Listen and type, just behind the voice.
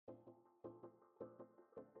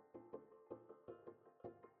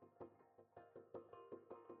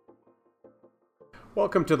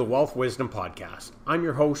Welcome to the Wealth Wisdom Podcast. I'm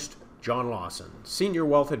your host, John Lawson, Senior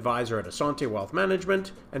Wealth Advisor at Asante Wealth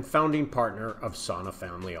Management and founding partner of Sana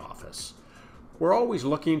Family Office. We're always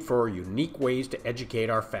looking for unique ways to educate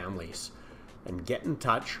our families and get in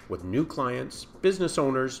touch with new clients, business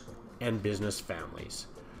owners, and business families.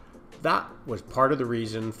 That was part of the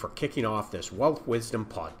reason for kicking off this Wealth Wisdom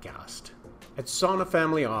Podcast. At Sana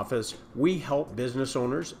Family Office, we help business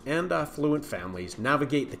owners and affluent families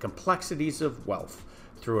navigate the complexities of wealth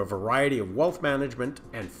through a variety of wealth management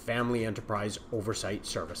and family enterprise oversight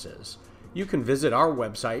services. You can visit our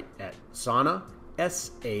website at Sana,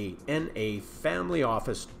 S-A-N-A,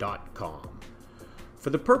 familyoffice.com. For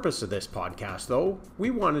the purpose of this podcast, though,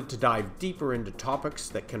 we wanted to dive deeper into topics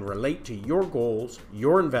that can relate to your goals,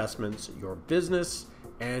 your investments, your business,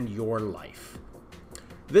 and your life.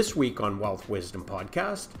 This week on Wealth Wisdom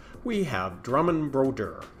Podcast, we have Drummond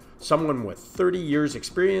Brodeur, someone with 30 years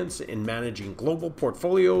experience in managing global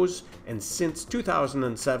portfolios and since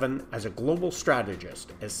 2007 as a global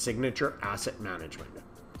strategist at Signature Asset Management.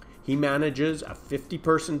 He manages a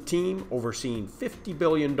 50-person team overseeing $50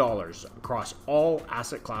 billion across all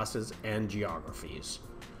asset classes and geographies.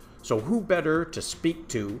 So who better to speak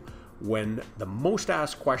to when the most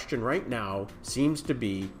asked question right now seems to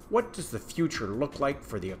be, what does the future look like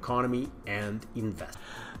for the economy and investment?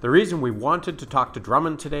 The reason we wanted to talk to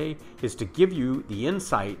Drummond today is to give you the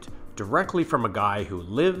insight directly from a guy who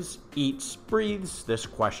lives, eats, breathes this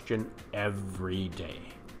question every day.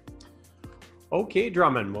 Okay,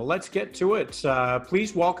 Drummond, well, let's get to it.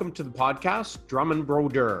 Please welcome to the podcast, Drummond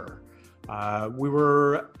Brodeur. We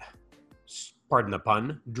were, pardon the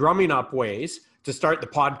pun, drumming up ways to start the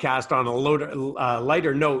podcast on a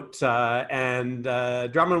lighter note.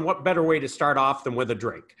 Drummond, what better way to start off than with a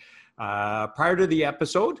drink? Prior to the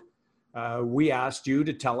episode, we asked you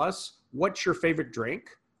to tell us what's your favorite drink.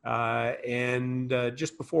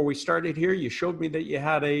 Just before we started here, you showed me that you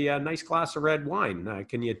had a nice glass of red wine.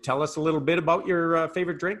 Can you tell us a little bit about your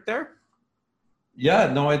favorite drink there?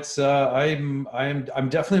 Yeah, no, it's I'm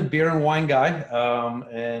definitely a beer and wine guy,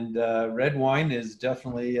 red wine is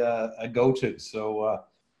definitely a go-to. So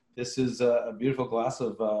this is a beautiful glass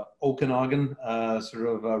of Okanagan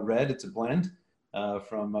red. It's a blend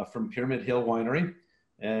from Pyramid Hill Winery,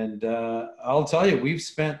 and I'll tell you, we've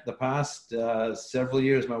spent the past several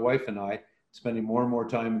years, my wife and I, spending more and more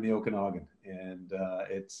time in the Okanagan, and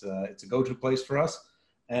it's a go-to place for us.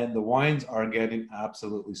 And the wines are getting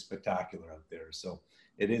absolutely spectacular out there. So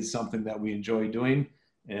it is something that we enjoy doing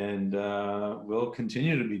and will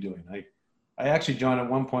continue to be doing. I actually, John, at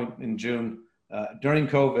one point in June, during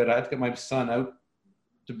COVID, I had to get my son out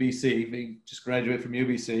to BC. He just graduated from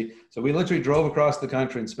UBC. So we literally drove across the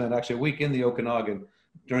country and spent actually a week in the Okanagan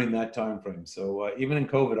during that time frame. So even in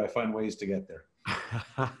COVID, I find ways to get there.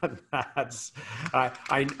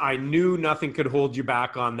 I knew nothing could hold you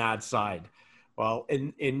back on that side. Well,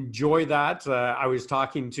 enjoy that. I was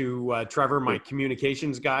talking to Trevor, my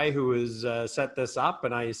communications guy, who has set this up,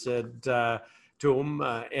 and I said to him,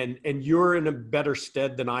 and you're in a better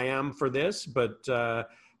stead than I am for this, but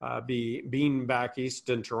being back east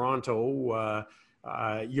in Toronto,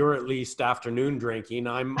 you're at least afternoon drinking.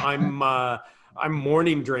 I'm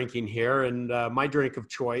morning drinking here, and my drink of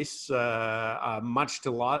choice, much to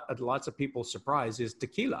lots of people's surprise, is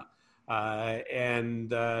tequila.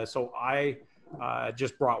 So I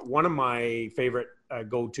just brought one of my favorite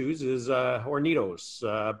go-tos is Hornitos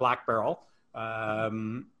Black Barrel.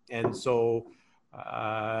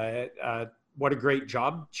 What a great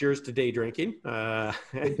job. Cheers to day drinking.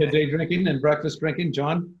 Day drinking and breakfast drinking,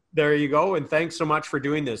 John. There you go. And thanks so much for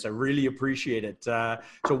doing this. I really appreciate it. So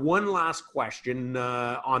one last question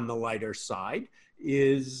on the lighter side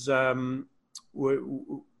is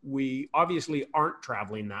we obviously aren't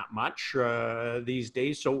traveling that much these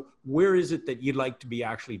days. So where is it that you'd like to be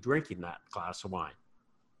actually drinking that glass of wine?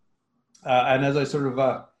 And as I sort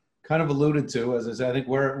of kind of alluded to, as I said, I think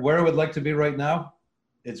where I would like to be right now,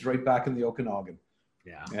 it's right back in the Okanagan.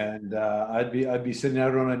 Yeah. And I'd be sitting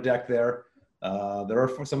out on a deck there. There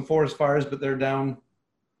are some forest fires, but they're down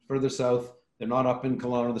further south. They're not up in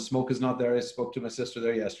Kelowna. The smoke is not there. I spoke to my sister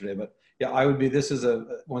there yesterday, but yeah, this is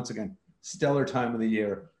once again, stellar time of the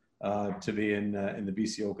year to be in the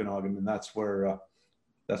BC Okanagan, and that's where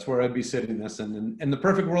I'd be sitting this. And in the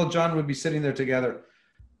perfect world, John, would be sitting there together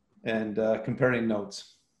and comparing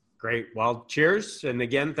notes. Great. Well, cheers, and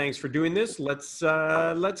again, thanks for doing this. Let's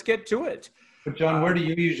get to it. But John, where do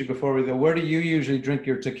you usually drink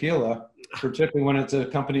your tequila? particularly when it's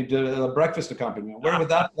accompanied a breakfast accompaniment. Where would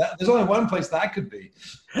there's only one place that could be.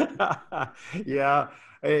 Yeah,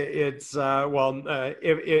 it's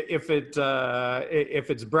if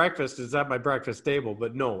it's breakfast, it's at my breakfast table.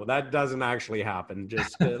 But no, that doesn't actually happen.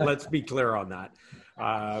 Just let's be clear on that.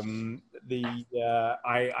 I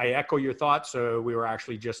echo your thoughts. We were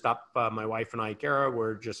actually just up. My wife and I, Kara,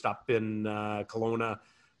 were just up in Kelowna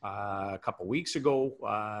a couple weeks ago,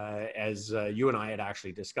 as you and I had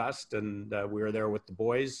actually discussed, and we were there with the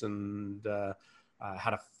boys and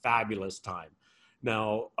had a fabulous time.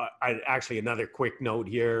 Now, actually, another quick note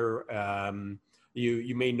here.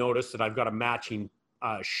 You may notice that I've got a matching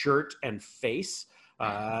shirt and face.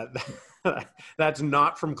 That's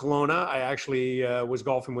not from Kelowna. I actually was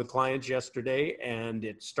golfing with clients yesterday, and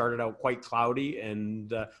it started out quite cloudy.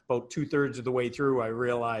 And about 2/3 of the way through, I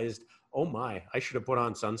realized, oh my, I should have put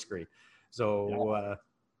on sunscreen. So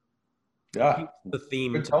yeah, the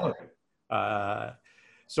theme. Good color.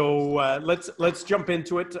 So let's jump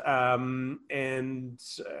into it, and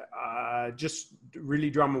just really,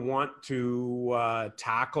 Drum, I want to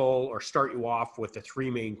tackle or start you off with the three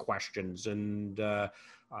main questions, and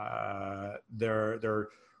they're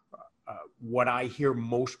what I hear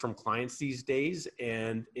most from clients these days,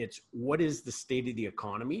 and it's what is the state of the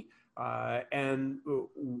economy, and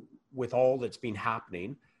with all that's been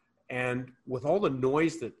happening, and with all the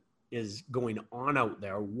noise that is going on out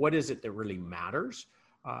there, what is it that really matters?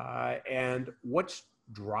 And what's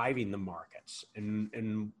driving the markets,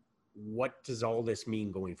 and what does all this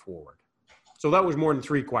mean going forward? So that was more than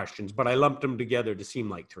three questions, but I lumped them together to seem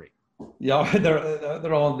like three. Yeah,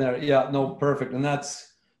 they're all in there. Yeah, no, perfect. And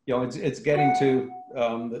that's, it's getting to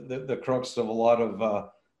the crux of a lot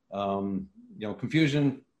of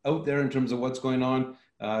confusion out there in terms of what's going on,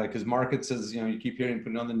 because markets, as you keep hearing,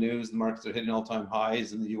 putting on the news, the markets are hitting all-time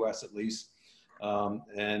highs in the U.S. at least.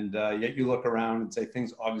 Yet you look around and say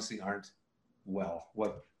things obviously aren't well.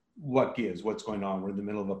 What gives? What's going on? We're in the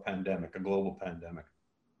middle of a pandemic, a global pandemic.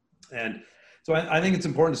 And so I think it's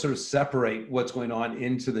important to sort of separate what's going on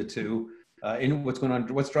into the two, in what's going on,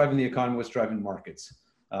 what's driving the economy, what's driving markets,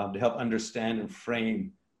 to help understand and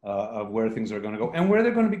frame of where things are going to go and where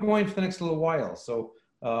they're going to be going for the next little while. So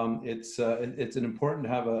it's an important to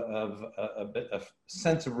have a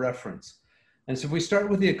sense of reference. And so if we start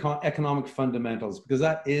with the economic fundamentals, because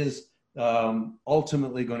that is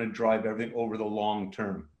ultimately going to drive everything over the long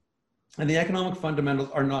term. And the economic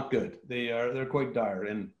fundamentals are not good. They're quite dire.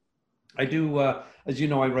 And I do, as you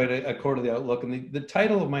know, I write a quarterly outlook, and the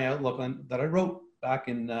title of my outlook that I wrote back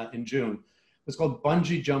in June was called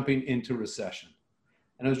Bungee Jumping into Recession.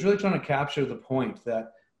 And I was really trying to capture the point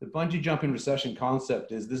that the bungee jumping recession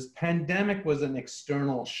concept is this pandemic was an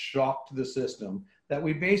external shock to the system that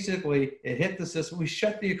it hit the system, we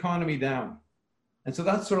shut the economy down. And so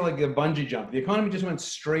that's sort of like a bungee jump. The economy just went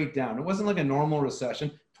straight down. It wasn't like a normal recession.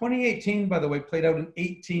 2018, by the way, played out in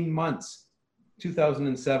 18 months,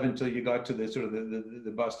 2007 till you got to the sort of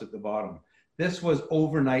the bust at the bottom. This was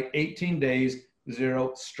overnight, 18 days,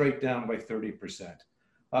 zero, straight down by 30%.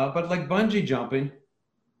 But like bungee jumping,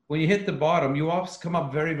 when you hit the bottom, you always come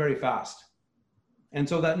up very, very fast. And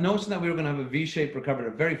so that notion that we were going to have a V-shaped recovery,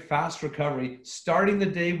 a very fast recovery, starting the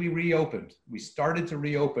day we started to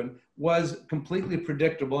reopen, was completely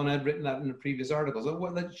predictable. And I'd written that in the previous articles.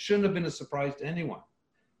 Well, that shouldn't have been a surprise to anyone.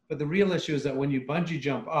 But the real issue is that when you bungee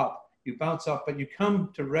jump up, you bounce up, but you come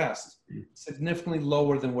to rest significantly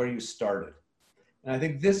lower than where you started. And I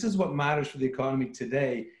think this is what matters for the economy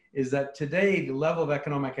today, is that today the level of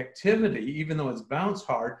economic activity, even though it's bounced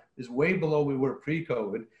hard, is way below we were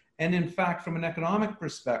pre-COVID. And in fact, from an economic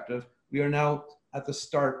perspective, we are now at the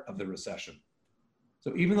start of the recession.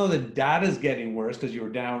 So even though the data is getting worse because you were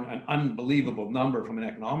down an unbelievable number from an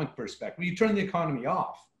economic perspective, you turn the economy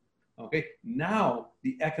off. Okay, now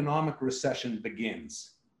the economic recession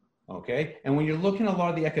begins. Okay, and when you're looking at a lot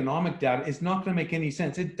of the economic data, it's not going to make any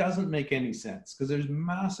sense. It doesn't make any sense because there's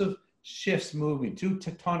massive shifts moving, two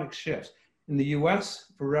tectonic shifts. In the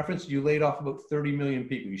US, for reference, you laid off about 30 million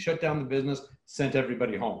people. You shut down the business, sent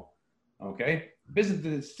everybody home. Okay, business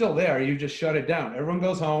is still there, you just shut it down. Everyone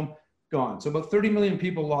goes home, gone. So about 30 million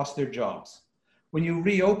people lost their jobs. When you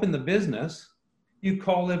reopen the business, you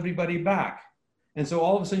call everybody back. And so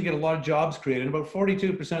all of a sudden you get a lot of jobs created. About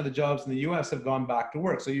 42% of the jobs in the US have gone back to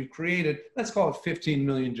work. So you've created, let's call it 15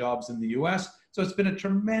 million jobs in the US. So it's been a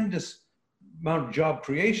tremendous amount of job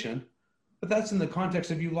creation, but that's in the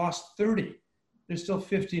context of you lost 30. There's still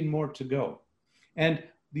 15 more to go. And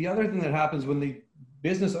the other thing that happens when the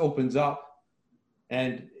business opens up,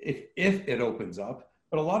 and if it opens up,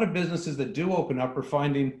 but a lot of businesses that do open up are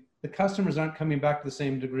finding the customers aren't coming back to the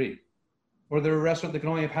same degree. or they're a restaurant that can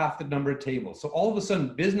only have half the number of tables. So all of a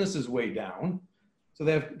sudden business is way down. So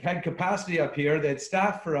they've had capacity up here, they had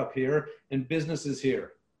staff for up here, and business is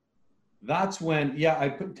here. That's when, yeah, I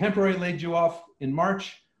temporarily laid you off in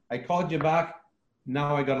March. I called you back.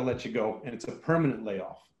 Now I got to let you go. And it's a permanent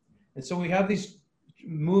layoff. And so we have these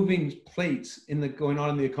moving plates going on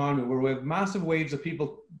in the economy where we have massive waves of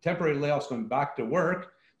people, temporary layoffs going back to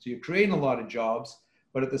work. So you're creating a lot of jobs.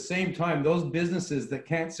 But at the same time, those businesses that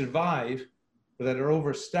can't survive or that are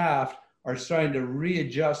overstaffed are starting to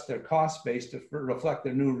readjust their cost base to reflect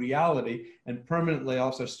their new reality, and permanent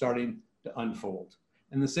layoffs are starting to unfold.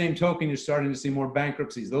 And the same token, you're starting to see more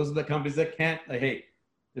bankruptcies. Those are the companies that can't, like, hey,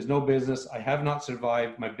 there's no business. I have not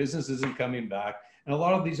survived. My business isn't coming back. And a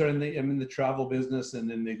lot of these are in the travel business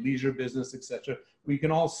and in the leisure business, et cetera. We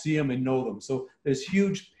can all see them and know them. So there's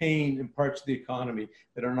huge pain in parts of the economy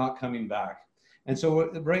that are not coming back. And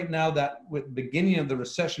so right now, that with the beginning of the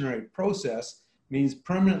recessionary process means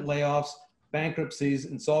permanent layoffs, bankruptcies,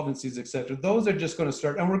 insolvencies, et cetera. Those are just going to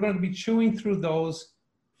start. And we're going to be chewing through those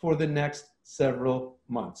for the next several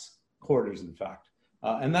months, quarters, in fact.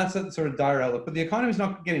 And that's a sort of dire outlook. But the economy is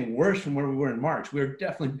not getting worse from where we were in March. We're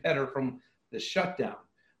definitely better from the shutdown,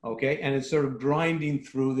 okay? And it's sort of grinding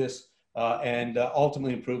through this and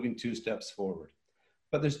ultimately improving 2 steps forward.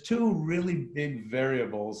 But there's 2 really big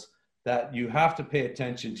variables that you have to pay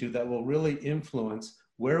attention to that will really influence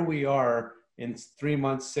where we are in 3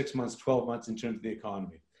 months, 6 months, 12 months in terms of the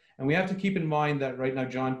economy. And we have to keep in mind that right now,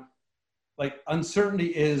 John, like, uncertainty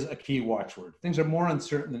is a key watchword. Things are more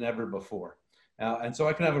uncertain than ever before. And so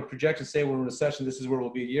I can have a projection, say we're in a recession, this is where we'll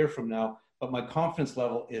be a year from now, but my confidence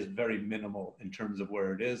level is very minimal in terms of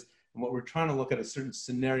where it is. And what we're trying to look at is certain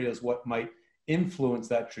scenarios, what might influence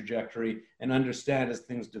that trajectory and understand as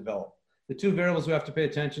things develop. The 2 variables we have to pay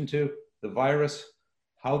attention to, the virus,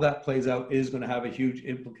 how that plays out is going to have a huge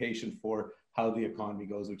implication for how the economy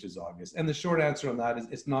goes, which is obvious. And the short answer on that is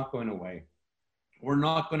it's not going away. We're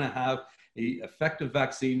not going to have an effective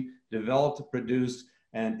vaccine developed, produced,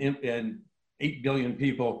 and 8 billion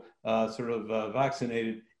people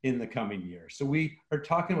vaccinated in the coming year. So we are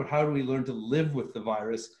talking about how do we learn to live with the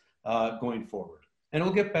virus going forward. And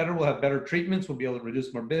it'll get better. We'll have better treatments. We'll be able to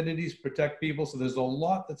reduce morbidities, protect people. So there's a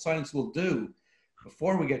lot that science will do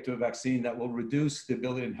before we get to a vaccine that will reduce the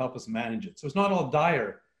ability and help us manage it. So it's not all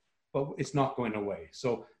dire, but it's not going away.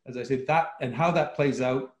 So as I said, that and how that plays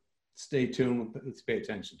out, stay tuned. Let's pay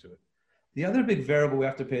attention to it. The other big variable we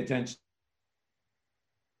have to pay attention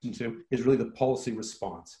to is really the policy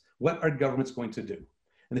response. What are governments going to do?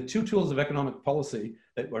 And the 2 tools of economic policy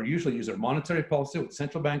that are usually used are monetary policy, what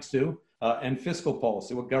central banks do, and fiscal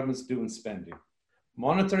policy, what governments do in spending.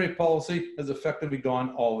 Monetary policy has effectively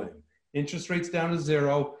gone all in. Interest rates down to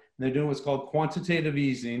 0, and they're doing what's called quantitative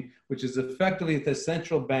easing, which is effectively the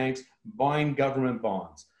central banks buying government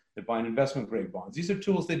bonds. They're buying investment grade bonds. These are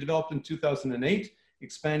tools they developed in 2008,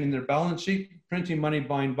 expanding their balance sheet, printing money,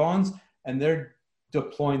 buying bonds, and they're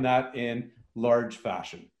deploying that in large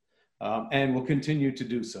fashion. And will continue to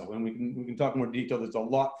do so. And we can talk more detail. There's a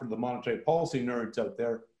lot for the monetary policy nerds out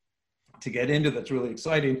there to get into that's really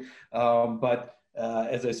exciting. But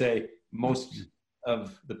as I say, most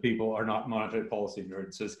of the people are not monetary policy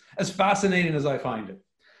nerds, as fascinating as I find it.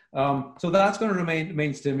 So that's going to remain the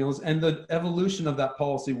main stimulus, and the evolution of that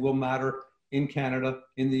policy will matter in Canada,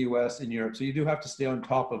 in the US, in Europe. So you do have to stay on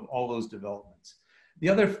top of all those developments. The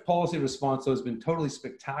other policy response that has been totally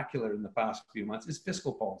spectacular in the past few months is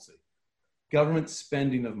fiscal policy, government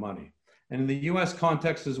spending of money. And in the US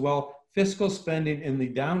context as well, fiscal spending in the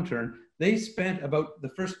downturn, they spent about, the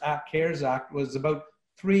first Act, CARES Act, was about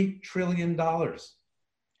 $3 trillion. $3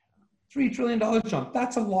 trillion, John,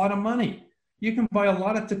 that's a lot of money. You can buy a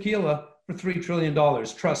lot of tequila for $3 trillion,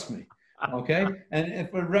 trust me, okay? And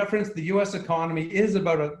if we reference, the US economy is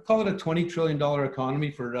about call it a $20 trillion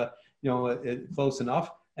economy for, close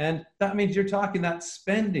enough. And that means you're talking that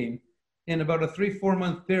spending in about a 3-4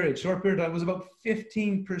 month period, short period of time, was about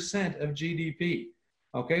 15% of GDP.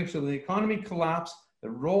 Okay, so the economy collapsed. The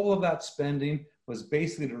role of that spending was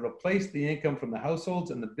basically to replace the income from the households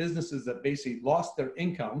and the businesses that basically lost their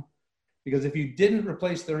income. Because if you didn't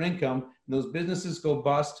replace their income, and those businesses go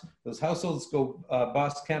bust, those households go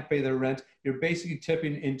bust, can't pay their rent, you're basically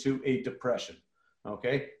tipping into a depression.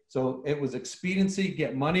 Okay, so it was expediency,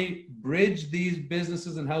 get money, bridge these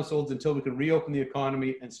businesses and households until we could reopen the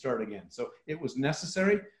economy and start again. So it was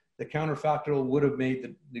necessary. The counterfactual would have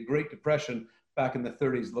made the Great Depression back in the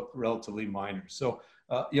 30s look relatively minor. So,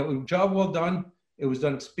 job well done. It was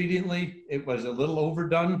done expediently. It was a little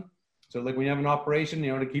overdone. So like when you have an operation,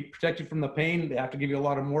 to protect you from the pain, they have to give you a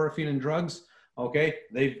lot of morphine and drugs. Okay,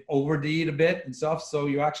 they've OV'd a bit and stuff. So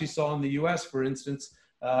you actually saw in the U.S., for instance,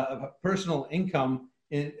 personal income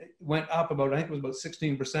went up about, I think it was about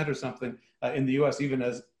 16% or something in the U.S. Even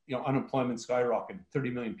as unemployment skyrocketed,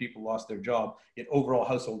 30 million people lost their job, yet overall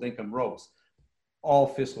household income rose. All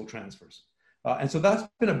fiscal transfers, and so that's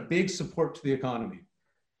been a big support to the economy.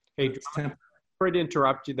 Hey, John, sorry to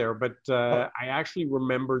interrupt you there, but I actually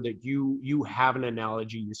remember that you have an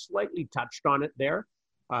analogy. You slightly touched on it there,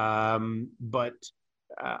 but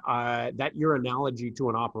that your analogy to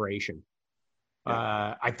an operation.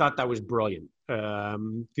 I thought that was brilliant.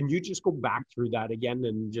 Can you just go back through that again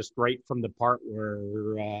and just right from the part where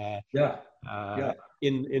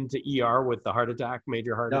into ER with the heart attack,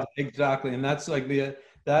 major heart attack? Yeah, exactly. And that's like I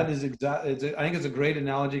think it's a great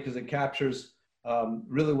analogy because it captures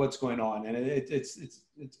really what's going on. And it's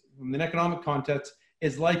in an economic context,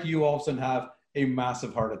 it's like you all of a sudden have a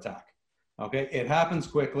massive heart attack. Okay. It happens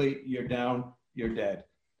quickly. You're down, you're dead.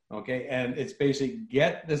 Okay. And it's basically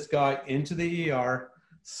get this guy into the ER,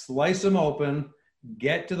 slice him open,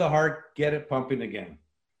 get to the heart, get it pumping again.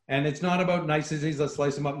 And it's not about niceties. Let's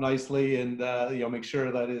slice them up nicely and make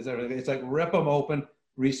sure that is everything. It's like rip them open,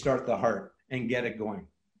 restart the heart, and get it going.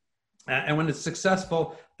 And when it's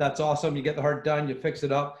successful, that's awesome. You get the heart done, you fix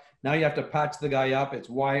it up. Now you have to patch the guy up. It's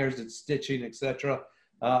wires, it's stitching, etc.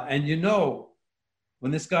 And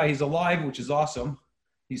when this guy, he's alive, which is awesome.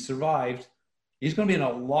 He survived. He's going to be in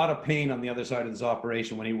a lot of pain on the other side of this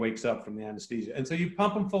operation when he wakes up from the anesthesia. And so you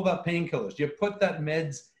pump him full of that painkillers. You put that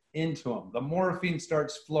meds into him. The morphine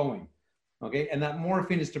starts flowing, okay? And that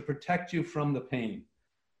morphine is to protect you from the pain.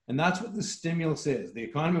 And that's what the stimulus is. The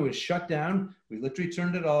economy was shut down. We literally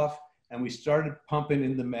turned it off and we started pumping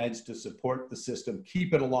in the meds to support the system,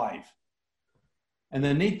 keep it alive. And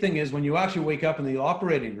the neat thing is when you actually wake up in the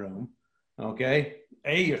operating room, okay,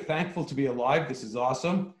 you're thankful to be alive. This is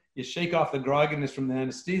awesome. You shake off the grogginess from the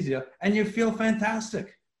anesthesia and you feel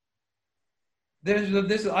fantastic.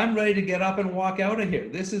 I'm ready to get up and walk out of here.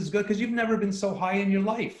 This is good because you've never been so high in your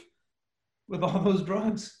life with all those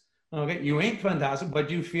drugs. Okay, you ain't fantastic, but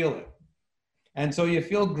you feel it. And so you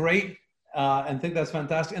feel great and think that's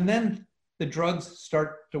fantastic. And then the drugs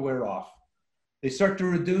start to wear off. They start to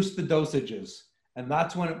reduce the dosages. And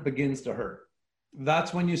that's when it begins to hurt.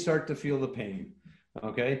 That's when you start to feel the pain.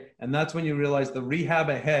 Okay, and that's when you realize the rehab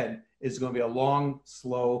ahead is going to be a long,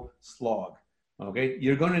 slow slog. Okay,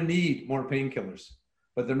 you're going to need more painkillers,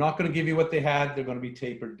 but they're not going to give you what they had. They're going to be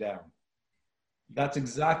tapered down. That's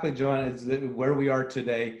exactly, John, it's where we are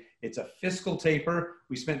today. It's a fiscal taper.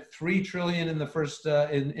 We spent $3 trillion in the first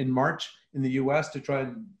in March in the U.S. to try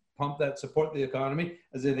and pump that, support the economy.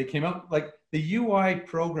 As they came out, like the UI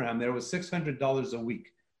program, there was $600 a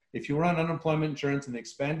week. If you were on unemployment insurance and they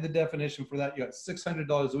expanded the definition for that, you got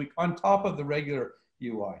 $600 a week on top of the regular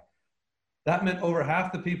UI. That meant over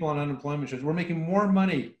half the people on unemployment insurance were making more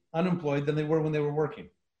money unemployed than they were when they were working.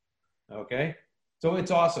 Okay, so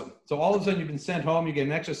it's awesome. So all of a sudden you've been sent home, you get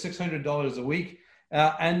an extra $600 a week.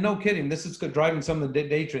 And no kidding, this is driving some of the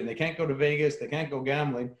day trading. They can't go to Vegas, they can't go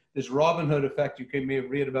gambling. This Robin Hood effect you may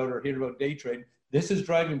have read about or hear about day trade. This is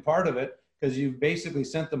driving part of it because you've basically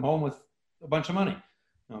sent them home with a bunch of money.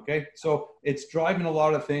 Okay, so it's driving a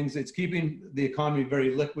lot of things. It's keeping the economy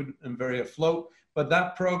very liquid and very afloat. But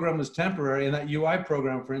that program was temporary, and that UI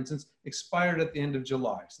program, for instance, expired at the end of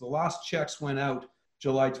July. So the last checks went out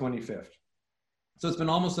July 25th. So it's been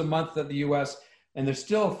almost a month that the US, and there's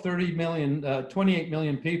still 28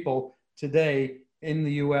 million people today in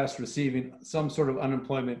the US receiving some sort of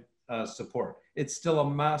unemployment support. It's still a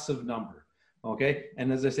massive number. Okay,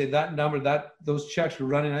 and as I say, that number, those checks were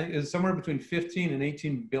running, I think, is somewhere between 15 and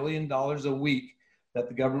 18 billion dollars a week that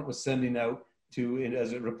the government was sending out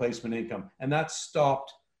as a replacement income, and that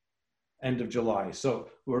stopped end of July. So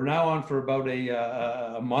we're now on for about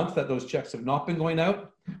a month that those checks have not been going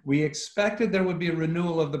out. We expected there would be a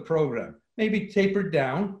renewal of the program, maybe tapered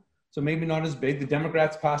down, so maybe not as big. The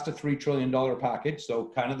Democrats passed a $3 trillion package,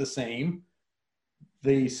 so kind of the same.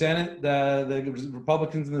 The Senate, the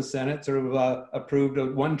Republicans in the Senate sort of approved a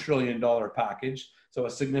 $1 trillion package, so a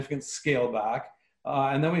significant scale back.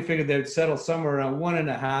 And then we figured they'd settle somewhere around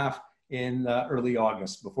 1.5 in early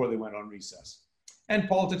August before they went on recess. And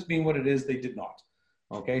politics being what it is, they did not.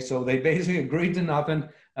 Okay, so they basically agreed to nothing,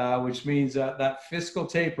 which means that fiscal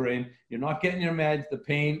tapering, you're not getting your meds, the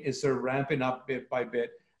pain is sort of ramping up bit by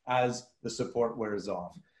bit as the support wears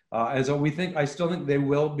off. And so I still think there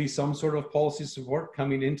will be some sort of policy support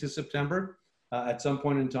coming into September at some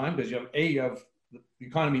point in time, because you have the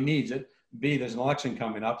economy needs it. B, there's an election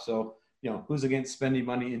coming up, so who's against spending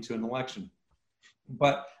money into an election?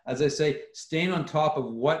 But as I say, staying on top of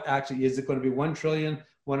what actually is it going to be 1 trillion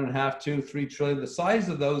 1.5, 2, 3 trillion. The size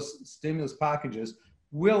of those stimulus packages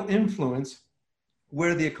will influence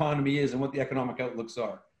where the economy is and what the economic outlooks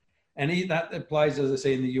are. And that applies, as I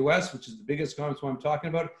say, in the US, which is the biggest economy, that's what I'm talking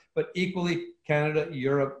about, but equally Canada,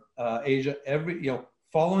 Europe, Asia,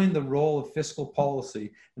 following the role of fiscal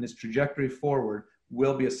policy and its trajectory forward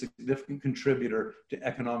will be a significant contributor to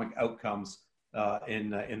economic outcomes in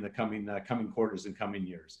the coming quarters and coming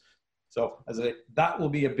years. So that will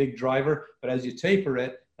be a big driver, but as you taper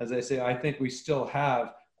it, as I say, I think we still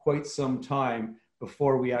have quite some time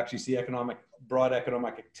before we actually see broad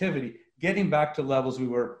economic activity getting back to levels we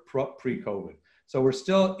were pre-COVID. So we're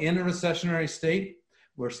still in a recessionary state.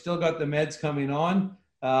 We're still got the meds coming on,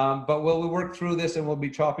 but we'll work through this, and we'll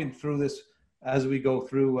be chopping through this as we go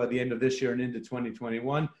through the end of this year and into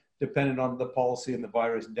 2021, depending on the policy and the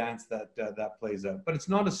virus dance that plays out. But it's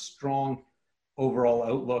not a strong overall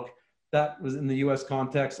outlook. That was in the US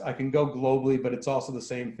context. I can go globally, but it's also the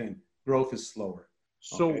same thing. Growth is slower.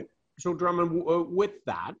 So Drummond, with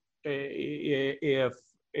that,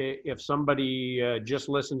 if somebody just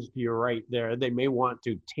listens to you right there, they may want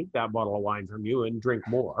to take that bottle of wine from you and drink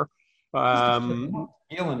more. Feeling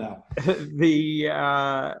now.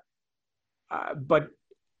 But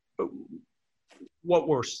what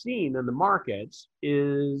we're seeing in the markets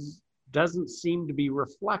doesn't seem to be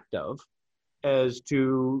reflective as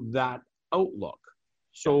to that outlook.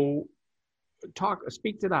 So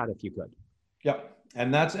speak to that if you could. Yeah.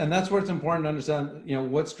 And that's where it's important to understand,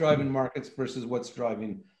 what's driving markets versus what's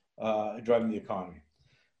driving the economy.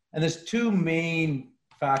 And there's two main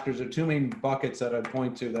factors or two main buckets that I'd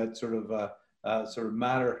point to that sort of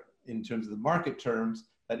matter in terms of the market terms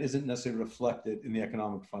that isn't necessarily reflected in the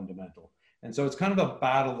economic fundamental. And so it's kind of a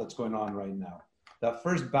battle that's going on right now. That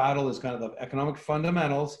first battle is kind of the economic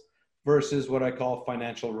fundamentals versus what I call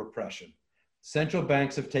financial repression. Central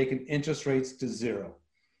banks have taken interest rates to zero.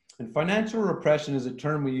 And financial repression is a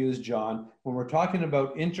term we use, John, when we're talking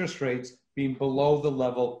about interest rates being below the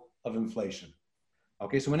level of inflation.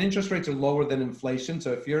 Okay, so when interest rates are lower than inflation,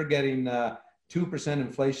 so if you're getting 2%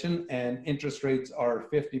 inflation and interest rates are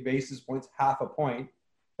 50 basis points, half a point,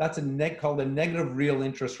 that's called a negative real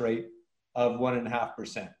interest rate of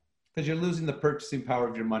 1.5%, because you're losing the purchasing power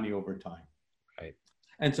of your money over time. Right.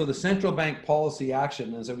 And so the central bank policy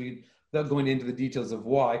action is that without going into the details of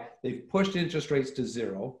why, they've pushed interest rates to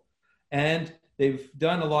zero. And they've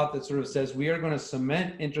done a lot that sort of says we are going to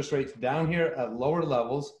cement interest rates down here at lower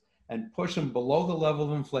levels and push them below the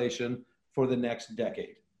level of inflation for the next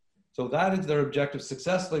decade. So that is their objective.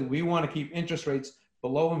 Successfully, we want to keep interest rates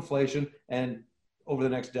below inflation and over the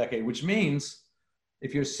next decade, which means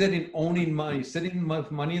if you're sitting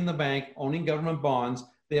with money in the bank, owning government bonds,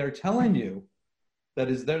 they are telling you that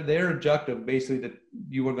is their objective, basically, that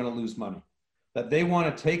you are going to lose money. That they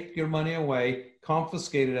want to take your money away,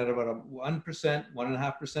 confiscate it at about a 1%,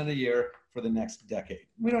 1.5% a year for the next decade.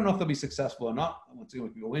 We don't know if they'll be successful or not. We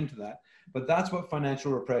can go into that. But that's what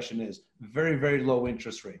financial repression is. Very, very low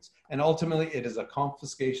interest rates. And ultimately, it is a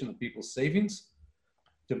confiscation of people's savings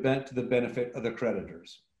to the benefit of the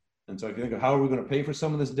creditors. And so if you think of how are we going to pay for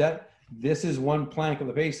some of this debt, this is one plank of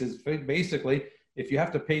the basis. Basically, if you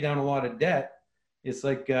have to pay down a lot of debt, it's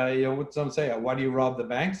like, what some say, why do you rob the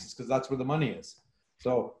banks? It's because that's where the money is.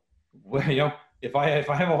 So, if I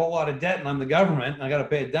have a whole lot of debt and I'm the government and I got to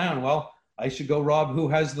pay it down, well, I should go rob who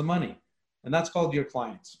has the money. And that's called your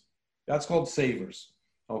clients. That's called savers.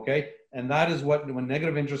 Okay. And that is when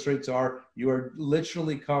negative interest rates are, you are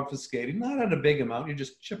literally confiscating, not at a big amount, you're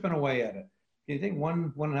just chipping away at it. You think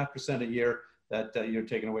 1.5% a year that you're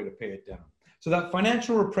taking away to pay it down. So that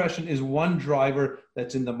financial repression is one driver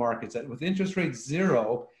that's in the markets. That with interest rates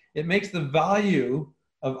zero, it makes the value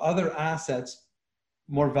of other assets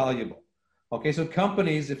more valuable. Okay, so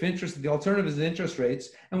companies, the alternative is interest rates,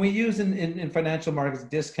 and we use in financial markets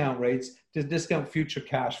discount rates to discount future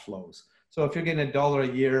cash flows. So if you're getting $1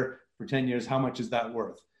 a year for 10 years, how much is that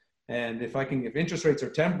worth? And if interest rates are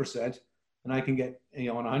 10%, and I can get,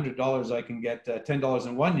 on $100, I can get $10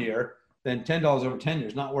 in 1 year, then $10 over 10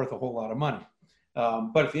 years, not worth a whole lot of money.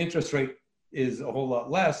 But if the interest rate is a whole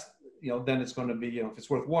lot less, then it's going to be, if it's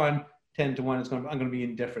worth 10 to 1, I'm going to be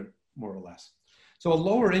indifferent, more or less. So a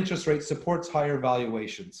lower interest rate supports higher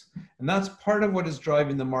valuations. And that's part of what is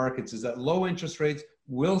driving the markets, is that low interest rates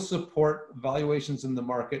will support valuations in the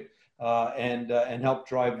market and help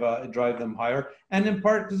drive them higher. And in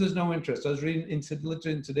part because there's no interest. I was reading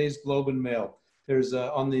in today's Globe and Mail. There's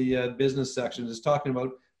on the business section, it's talking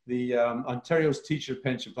about the Ontario's teacher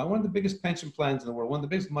pension plan, one of the biggest pension plans in the world, one of the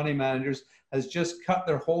biggest money managers, has just cut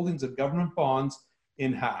their holdings of government bonds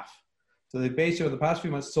in half. So they basically, over the past few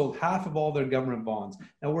months, sold half of all their government bonds.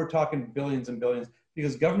 Now we're talking billions and billions.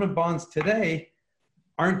 because government bonds today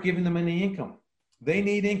aren't giving them any income. They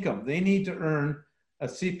need income. They need to earn a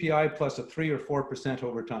CPI plus a 3 or 4%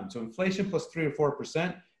 over time. So inflation plus 3 or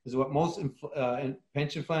 4% is what most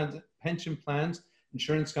pension plans,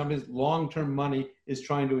 insurance companies, long-term money is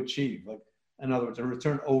trying to achieve. Like, in other words, a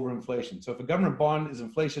return over inflation. So if a government bond is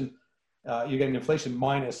inflation, you're getting inflation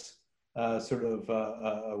minus 1,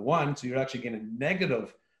 so you're actually getting a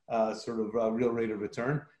negative real rate of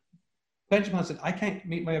return. Pension plans said, I can't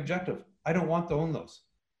meet my objective. I don't want to own those.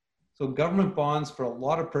 So government bonds, for a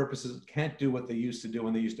lot of purposes, can't do what they used to do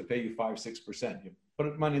when they used to pay you 5, 6%. You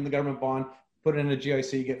put money in the government bond, put it in a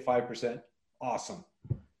GIC, you get 5%. Awesome.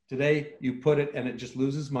 Today, you put it and it just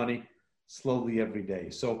loses money slowly every day.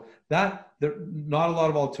 So not a lot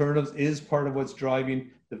of alternatives is part of what's driving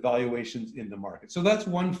the valuations in the market. So that's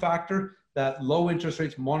one factor, that low interest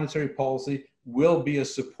rates, monetary policy will be a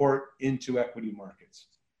support into equity markets.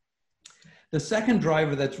 The second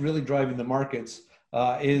driver that's really driving the markets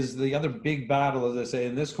is the other big battle, as I say,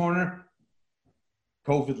 in this corner,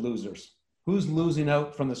 COVID losers. Who's losing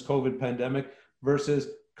out from this COVID pandemic versus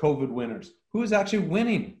COVID winners? Who's actually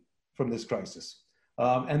winning from this crisis?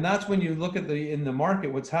 And that's when you look at in the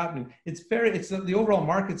market, what's happening. The overall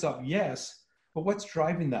market's up, yes, but what's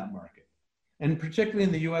driving that market? And particularly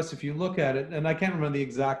in the US, if you look at it, and I can't remember the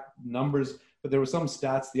exact numbers, but there were some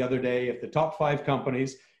stats the other day, if the top 5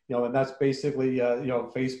 companies, and that's basically,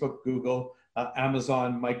 Facebook, Google,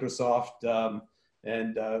 Amazon, Microsoft,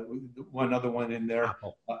 and one other one in there,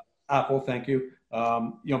 Apple, thank you.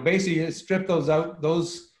 Basically you strip those out,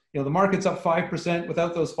 the market's up 5%.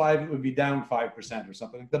 Without those 5, it would be down 5% or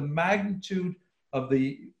something. The magnitude of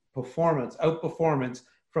the outperformance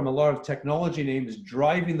from a lot of technology names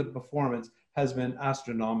driving the performance has been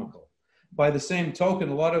astronomical. By the same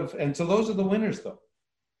token, and so those are the winners though.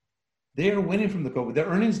 They are winning from the COVID. Their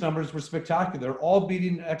earnings numbers were spectacular. They're all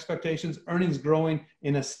beating expectations, earnings growing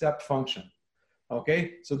in a step function.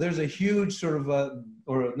 Okay, so there's a huge or a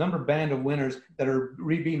number band of winners that are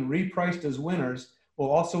being repriced as winners. Well,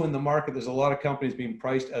 also in the market, there's a lot of companies being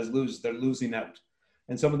priced as losers. They're losing out.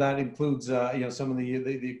 And some of that includes, some of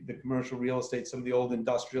the commercial real estate, some of the old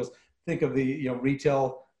industrials. Think of the,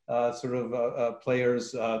 retail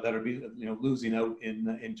players that are, losing out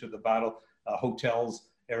into the battle, hotels,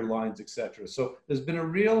 airlines, etc. So there's been a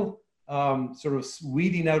real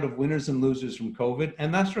weeding out of winners and losers from COVID.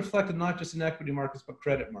 And that's reflected not just in equity markets, but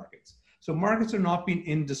credit markets. So markets are not being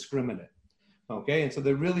indiscriminate. Okay, and so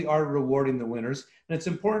they really are rewarding the winners. And it's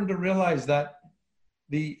important to realize that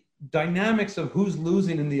the dynamics of who's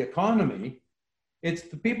losing in the economy, it's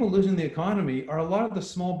the people losing the economy are a lot of the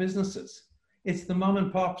small businesses. It's the mom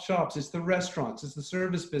and pop shops, it's the restaurants, it's the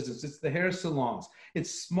service business, it's the hair salons,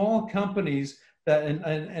 it's small companies that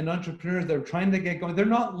and entrepreneurs that are trying to get going. They're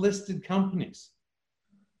not listed companies.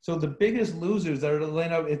 So the biggest losers that are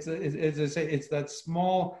laying out, as I say, it's that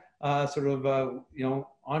small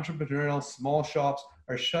entrepreneurial small shops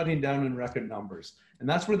are shutting down in record numbers. And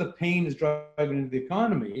that's where the pain is driving into the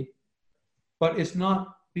economy, but it's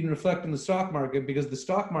not being reflected in the stock market because the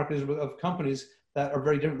stock market is of companies that are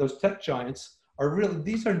very different. Those tech giants are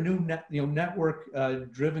these are new network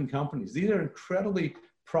driven companies. These are incredibly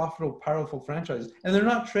profitable, powerful franchises, and they're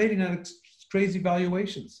not trading at crazy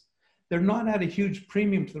valuations. They're not at a huge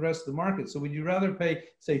premium to the rest of the market. So would you rather pay,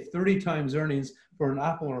 say, 30 times earnings for an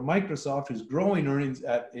Apple or Microsoft who's growing earnings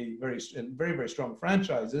at a very, very strong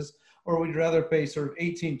franchises, or would you rather pay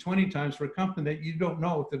 18, 20 times for a company that you don't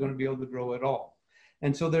know if they're going to be able to grow at all?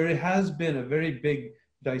 And so there has been a very big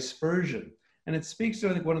dispersion. And it speaks to,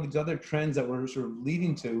 I think, one of these other trends that we're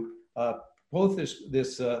leading to, both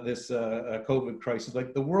this COVID crisis,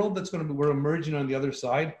 like the world we're emerging on the other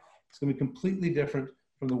side, it's going to be completely different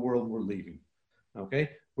from the world we're leaving. Okay,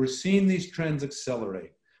 we're seeing these trends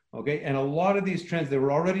accelerate. Okay, and a lot of these trends, they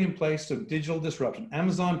were already in place. So digital disruption,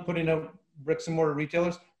 Amazon putting out bricks and mortar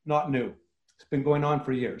retailers, not new. It's been going on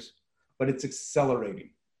for years, but it's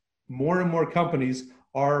accelerating. More and more companies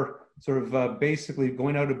are basically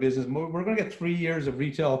going out of business. We're going to get 3 years of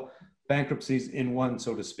retail bankruptcies in one,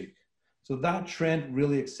 so to speak. So that trend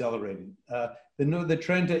really accelerating. The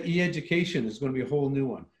trend to e-education is going to be a whole new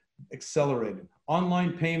one, accelerating.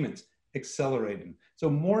 Online payments, accelerating. So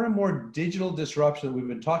more and more digital disruption that we've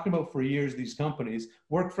been talking about for years, these companies,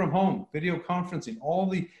 work from home, video conferencing, all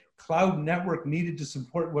the cloud network needed to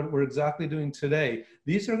support what we're exactly doing today.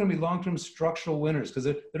 These are going to be long-term structural winners because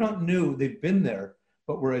they're not new, they've been there,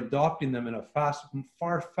 but we're adopting them in a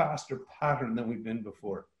far faster pattern than we've been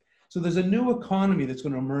before. So there's a new economy that's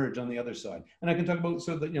going to emerge on the other side. And I can talk about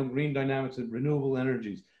green dynamics and renewable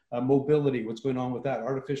energies, mobility, what's going on with that,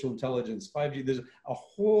 artificial intelligence, 5G. There's a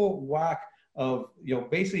whole whack of,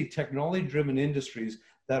 basically technology-driven industries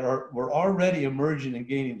that were already emerging and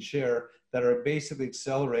gaining share, that are basically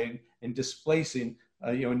accelerating and displacing,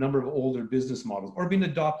 a number of older business models or being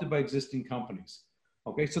adopted by existing companies.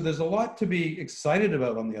 Okay, so there's a lot to be excited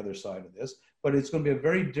about on the other side of this, but it's going to be a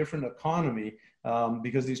very different economy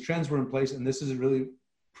because these trends were in place, and this is really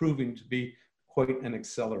proving to be quite an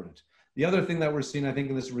accelerant. The other thing that we're seeing, I think,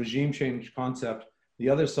 in this regime change concept, the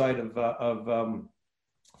other side of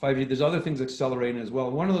 5G, there's other things accelerating as well.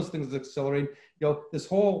 One of those things that's accelerating, this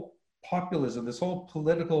whole populism, this whole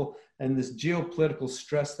political and this geopolitical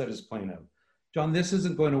stress that is playing out. John, this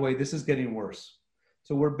isn't going away. This is getting worse.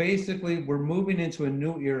 So we're moving into a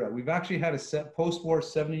new era. We've actually had a post-war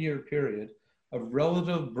 70-year period of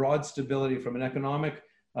relative broad stability from an economic,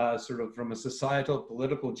 from a societal,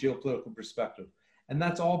 political, geopolitical perspective. And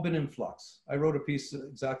that's all been in flux. I wrote a piece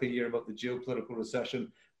exactly a year about the geopolitical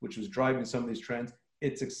recession, which was driving some of these trends.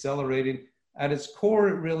 It's accelerating. At its core,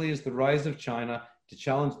 it really is the rise of China to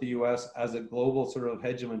challenge the US as a global sort of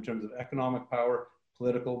hegemon in terms of economic power,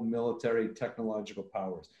 political, military, technological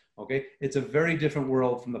powers. Okay, it's a very different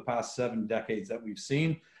world from the past 7 decades that we've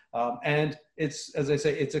seen. And it's, as I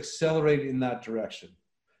say, it's accelerating in that direction.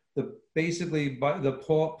 Basically, the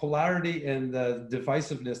polarity and the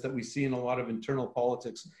divisiveness that we see in a lot of internal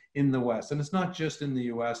politics in the West, and it's not just in the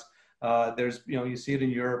US, there's, you see it in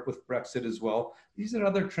Europe with Brexit as well. These are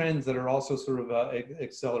other trends that are also sort of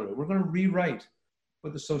accelerated. We're going to rewrite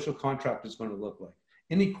what the social contract is going to look like.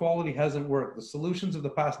 Inequality hasn't worked. The solutions of the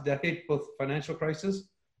past decade, both financial crisis,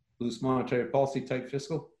 loose monetary policy, tight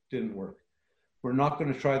fiscal, didn't work. We're not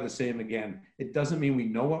going to try the same again. It doesn't mean we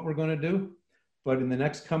know what we're going to do, but in the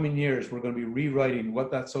next coming years, we're going to be rewriting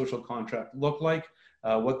what that social contract looked like,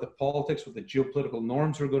 what the politics, what the geopolitical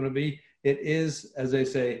norms are going to be. It is, as I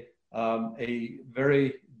say, a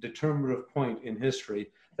very determinative point in history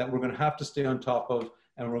that we're going to have to stay on top of,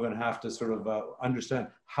 and we're going to have to sort of understand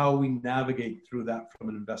how we navigate through that from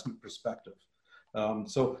an investment perspective.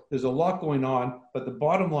 So there's a lot going on, but the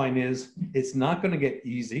bottom line is it's not going to get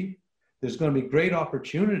easy. There's going to be great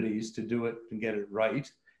opportunities to do it and get it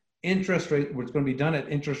right. Interest rate, it's going to be done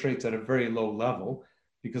at interest rates at a very low level,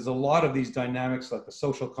 because a lot of these dynamics, like the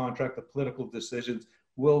social contract, the political decisions,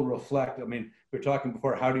 will reflect. I mean, we were talking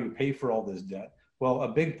before, how do you pay for all this debt? Well, a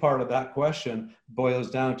big part of that question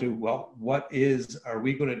boils down to, well, are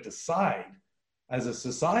we going to decide as a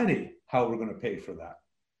society how we're going to pay for that?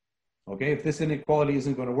 Okay, if this inequality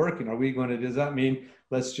isn't going to work, and does that mean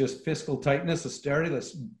let's just fiscal tightness, austerity,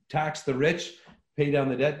 let's tax the rich, pay down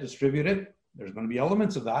the debt, distribute it? There's going to be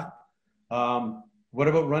elements of that. What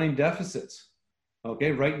about running deficits?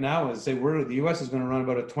 Okay, right now, as I say, the US is going to run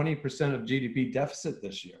about a 20% of GDP deficit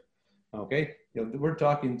this year. Okay, we're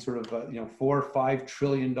talking sort of $4 or $5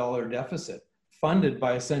 trillion deficit funded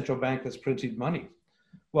by a central bank that's printing money.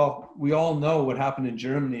 Well, we all know what happened in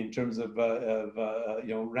Germany in terms of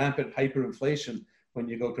rampant hyperinflation when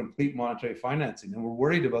you go complete monetary financing, and we're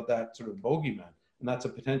worried about that sort of bogeyman, and that's a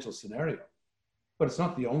potential scenario. But it's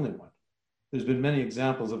not the only one. There's been many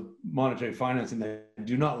examples of monetary financing that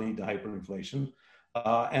do not lead to hyperinflation,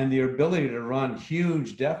 and the ability to run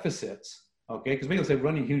huge deficits. Okay, because people say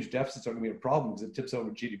running huge deficits are going to be a problem because it tips over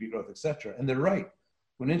GDP growth, et cetera. And they're right.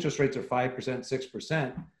 When interest rates are 5%,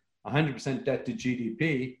 6%, 100% debt to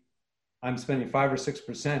GDP, I'm spending 5 or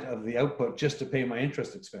 6% of the output just to pay my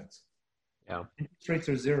interest expense. Yeah. Interest rates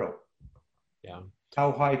are zero. Yeah.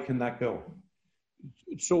 How high can that go?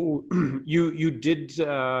 So you did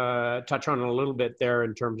touch on it a little bit there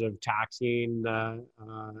in terms of taxing,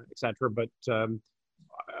 et cetera, but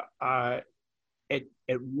at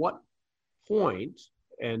what point,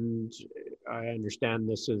 and I understand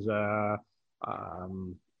this is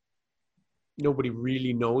nobody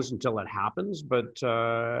really knows until it happens, but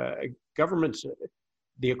governments,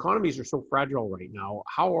 the economies are so fragile right now.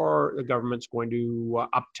 How are the governments going to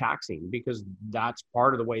up taxing? Because that's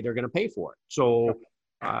part of the way they're going to pay for it. So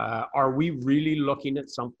are we really looking at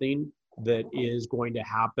something that is going to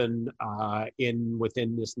happen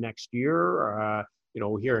within this next year?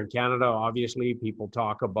 Here in Canada, obviously, people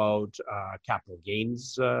talk about capital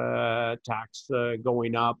gains tax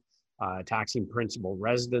going up, taxing principal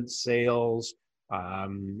residence sales,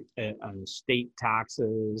 state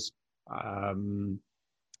taxes.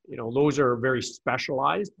 Those are very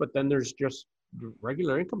specialized, but then there's just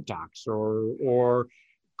regular income tax, or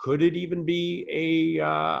could it even be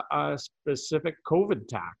a specific COVID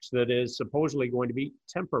tax that is supposedly going to be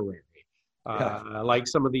temporary? Like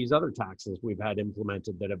some of these other taxes we've had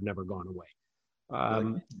implemented that have never gone away.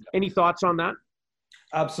 Any thoughts on that?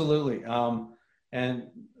 Absolutely. And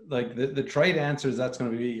like the trite answer is that's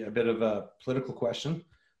going to be a bit of a political question.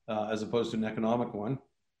 as opposed to an economic one.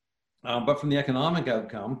 But from the economic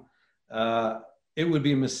outcome, it would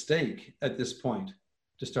be a mistake at this point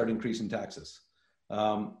to start increasing taxes.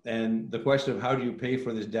 And the question of how do you pay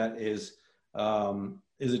for this debt is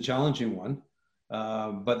a challenging one.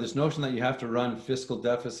 But this notion that you have to run fiscal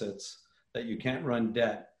deficits, that you can't run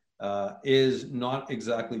debt, is not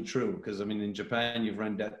exactly true. Because I mean, in Japan, you've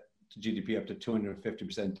run debt to GDP up to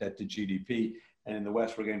 250% debt to GDP. And in the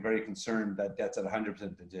West, we're getting very concerned that debt's at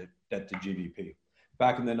 100% debt to GDP.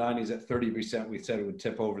 Back in the 90s at 30%, we said it would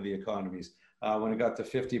tip over the economies. When it got to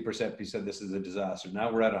 50%, we said this is a disaster.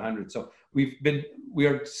 Now we're at 100. So we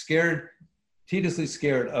are scared, tediously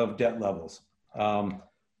scared of debt levels.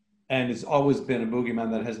 And it's always been a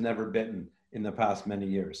boogeyman that has never bitten in the past many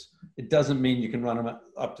years. It doesn't mean you can run them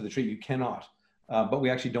up to the tree. You cannot. But we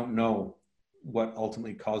actually don't know what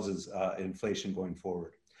ultimately causes inflation going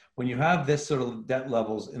forward. When you have this sort of debt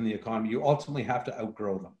levels in the economy, you ultimately have to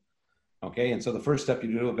outgrow them. Okay, and so the first step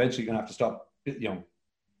you do, eventually you're gonna have to stop,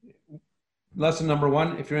 lesson number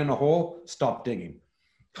one, if you're in a hole, stop digging.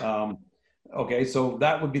 Okay, so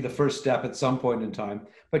that would be the first step at some point in time,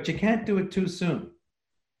 but you can't do it too soon.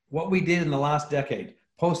 What we did in the last decade,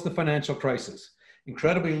 post the financial crisis,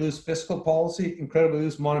 incredibly loose fiscal policy, incredibly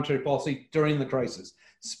loose monetary policy during the crisis.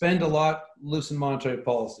 Spend a lot, loosen monetary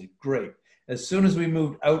policy, great. As soon as we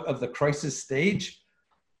moved out of the crisis stage,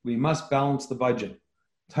 we must balance the budget.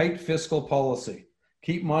 Tight fiscal policy,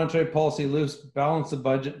 keep monetary policy loose, balance the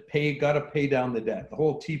budget, gotta pay down the debt. The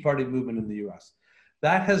whole Tea Party movement in the US.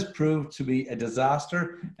 That has proved to be a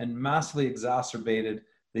disaster and massively exacerbated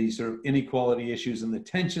the sort of inequality issues and the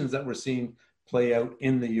tensions that we're seeing play out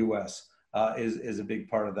in the US is a big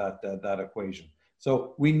part of that equation.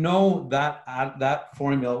 So we know that that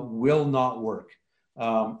formula will not work.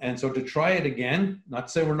 And so to try it again, not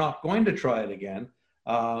to say we're not going to try it again,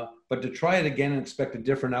 but to try it again and expect a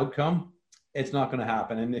different outcome, it's not going to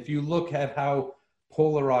happen. And if you look at how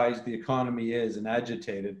polarized the economy is and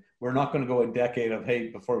agitated, we're not going to go a decade of, hey,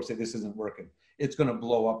 before we say this isn't working. It's going to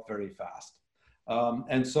blow up very fast.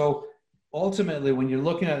 And so ultimately, when you're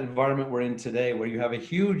looking at the environment we're in today, where you have a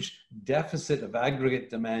huge deficit of aggregate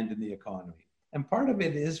demand in the economy, and part of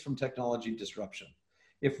it is from technology disruption.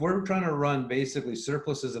 If we're trying to run basically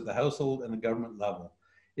surpluses at the household and the government level,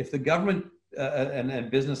 if the government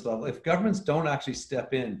and business level, if governments don't actually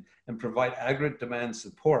step in and provide aggregate demand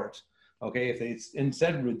support, okay, if they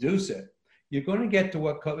instead reduce it, you're going to get to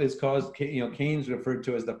what is caused, Keynes referred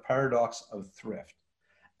to as the paradox of thrift.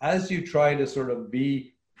 As you try to sort of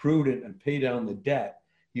be prudent and pay down the debt,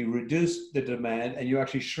 you reduce the demand and you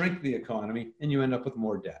actually shrink the economy and you end up with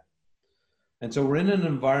more debt. And so we're in an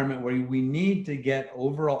environment where we need to get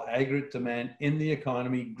overall aggregate demand in the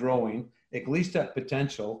economy growing, at least at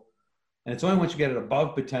potential. And it's only once you get it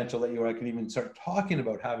above potential that you can even start talking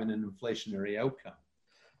about having an inflationary outcome.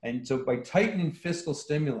 And so by tightening fiscal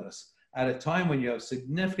stimulus at a time when you have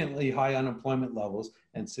significantly high unemployment levels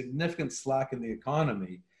and significant slack in the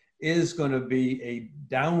economy is going to be a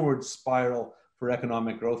downward spiral for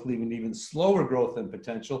economic growth, leaving even slower growth than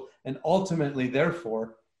potential, and ultimately,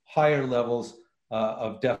 therefore, higher levels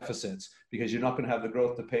of deficits, because you're not going to have the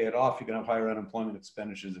growth to pay it off. You're going to have higher unemployment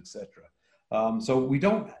expenditures, et cetera. So we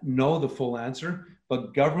don't know the full answer,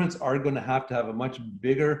 but governments are going to have a much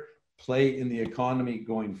bigger play in the economy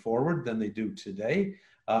going forward than they do today,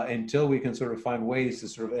 until we can sort of find ways to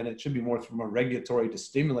sort of, and it should be more from a regulatory to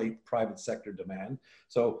stimulate private sector demand.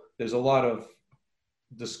 So there's a lot of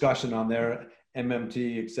discussion on there,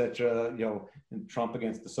 MMT, et cetera, and Trump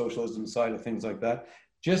against the socialism side of things like that.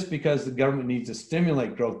 Just because the government needs to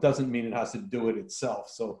stimulate growth doesn't mean it has to do it itself.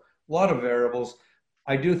 So a lot of variables.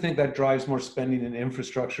 I do think that drives more spending in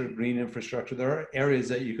infrastructure, green infrastructure. There are areas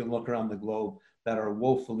that you can look around the globe that are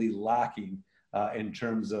woefully lacking in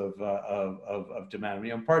terms of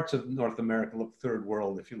demand. Parts of North America look third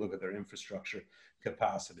world if you look at their infrastructure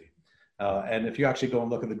capacity. And if you actually go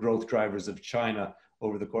and look at the growth drivers of China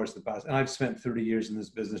over the course of the past, and I've spent 30 years in this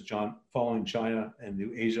business, John, following China and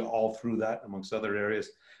Asia all through that, amongst other areas,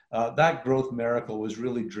 that growth miracle was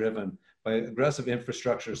really driven by aggressive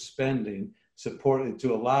infrastructure spending supported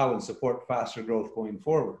to allow and support faster growth going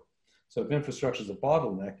forward. So if infrastructure is a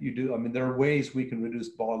bottleneck, there are ways we can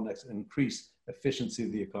reduce bottlenecks and increase efficiency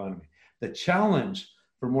of the economy. The challenge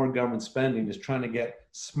for more government spending is trying to get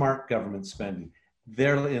smart government spending.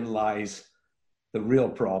 Therein lies the real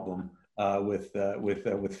problem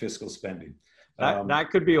with fiscal spending. That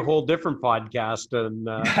could be a whole different podcast. And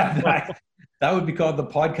that would be called the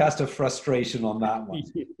podcast of frustration on that one.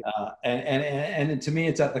 And to me,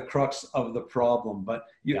 it's at the crux of the problem. But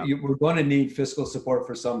we're going to need fiscal support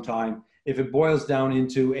for some time. if it boils down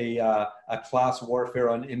into a class warfare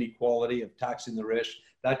on inequality of taxing the rich,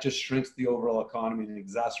 that just shrinks the overall economy and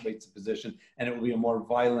exacerbates the position, and it will be a more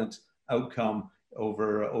violent outcome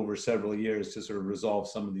over several years to sort of resolve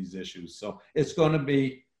some of these issues. So it's going to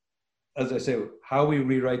be, as I say, how we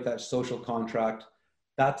rewrite that social contract.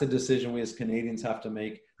 That's a decision we as Canadians have to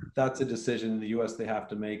make. That's a decision in the US they have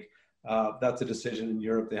to make. That's a decision in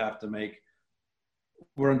Europe they have to make.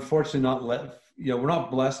 We're unfortunately we're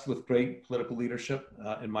not blessed with great political leadership,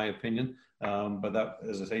 in my opinion. But that,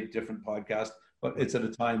 as I say, different podcast. But it's at a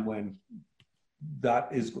time when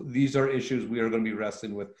these are issues we are going to be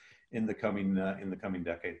wrestling with in the coming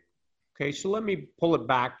decade. Okay, so let me pull it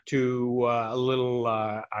back to a little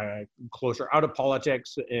closer out of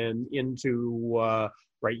politics and into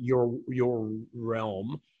your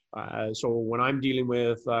realm. So when I'm dealing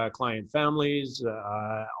with client families,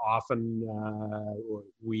 often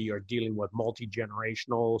we are dealing with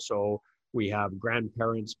multi-generational. So we have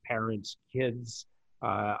grandparents, parents, kids,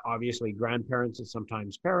 obviously grandparents and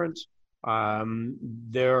sometimes parents.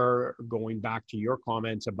 They're going back to your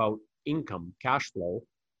comments about income, cash flow.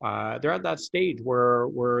 They're at that stage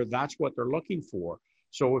where that's what they're looking for.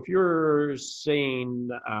 So if you're saying,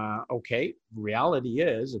 okay, reality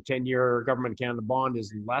is a 10-year Government of Canada bond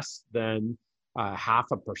is less than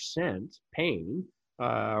 0.5% paying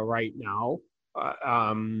right now,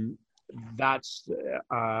 that's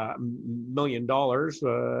 $1 million.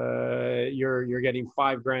 You're getting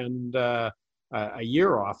 $5,000 a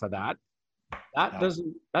year off of that. That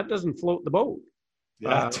doesn't float the boat.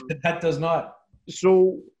 Yeah, that does not.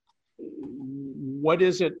 So what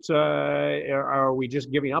is it? Are we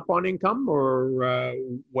just giving up on income, or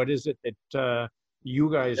what is it that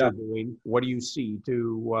you guys are doing? What do you see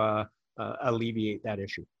to alleviate that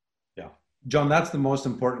issue? Yeah, John, that's the most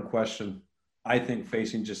important question, I think,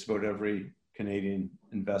 facing just about every Canadian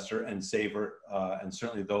investor and saver, and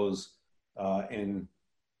certainly those in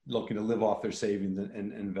looking to live off their savings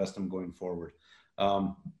and invest them going forward.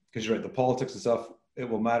 Because you're right, the politics and stuff, it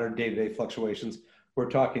will matter, day-to-day fluctuations. We're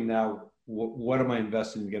talking now, what am I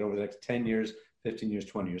investing to get over the next 10 years, 15 years,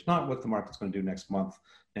 20 years? Not what the market's going to do next month,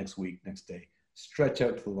 next week, next day. Stretch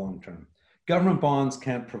out to the long term. Government bonds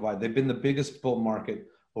can't provide. They've been the biggest bull market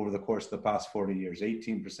over the course of the past 40 years,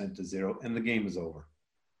 18% to zero, and the game is over.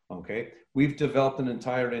 Okay? We've developed an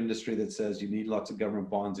entire industry that says you need lots of government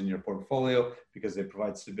bonds in your portfolio because they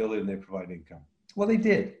provide stability and they provide income. Well, they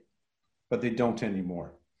did, but they don't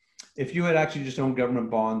anymore. If you had actually just owned government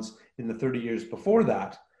bonds in the 30 years before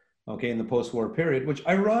that, okay, in the post-war period, which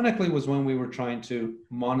ironically was when we were trying to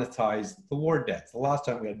monetize the war debts, the last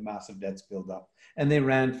time we had massive debts build up, and they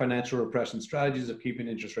ran financial repression strategies of keeping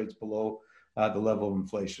interest rates below the level of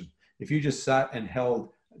inflation. If you just sat and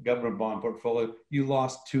held a government bond portfolio, you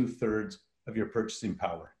lost 2/3 of your purchasing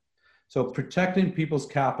power. So protecting people's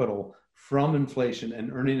capital from inflation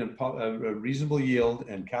and earning a reasonable yield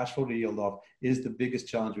and cash flow to yield off is the biggest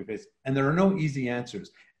challenge we face. And there are no easy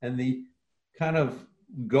answers. And the kind of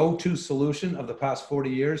go-to solution of the past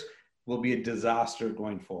 40 years will be a disaster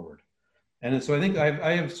going forward. And so I think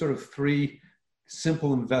I have sort of three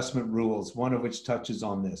simple investment rules, one of which touches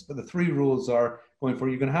on this. But the three rules are going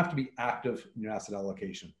forward, you're going to have to be active in your asset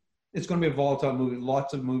allocation. It's going to be a volatile movie,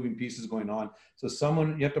 lots of moving pieces going on. So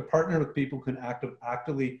you have to partner with people who can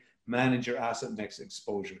actively manage your asset mix,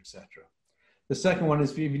 exposure, etc. The second one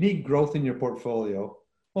is if you need growth in your portfolio,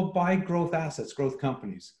 well, buy growth assets, growth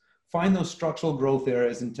companies. Find those structural growth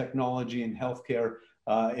areas in technology and healthcare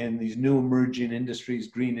and these new emerging industries,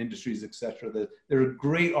 green industries, etc. There are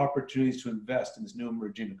great opportunities to invest in this new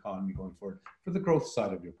emerging economy going forward for the growth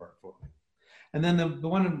side of your portfolio. And then the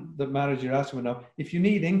one that matters you're asking about now, if you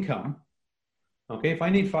need income, okay, if I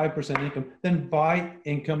need 5% income, then buy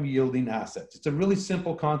income yielding assets. It's a really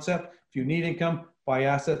simple concept. If you need income, buy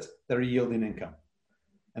assets that are yielding income.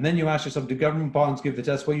 And then you ask yourself, do government bonds give the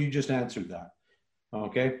test? Well, you just answered that.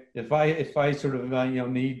 Okay, if I sort of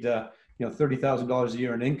need $30,000 a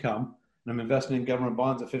year in income, and I'm investing in government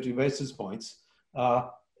bonds at 50 basis points,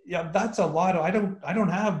 that's a lot. I don't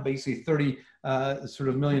have basically $30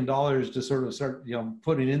 million to sort of start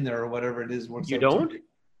putting in there or whatever it is. You don't?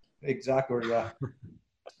 Exactly. Yeah.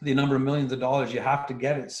 The number of millions of dollars you have to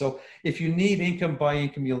get it. So if you need income, buy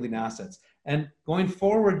income yielding assets. And going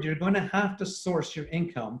forward, you're going to have to source your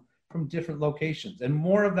income from different locations. And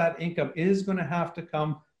more of that income is going to have to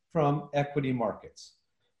come from equity markets.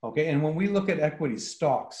 Okay. And when we look at equity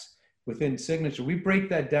stocks within Signature, we break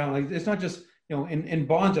that down. Like, it's not just, in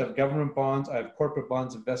bonds, I have government bonds, I have corporate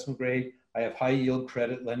bonds, investment grade, I have high yield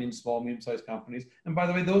credit, lending small, medium-sized companies. And by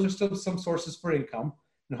the way, those are still some sources for income.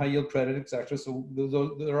 and high yield credit, etc. So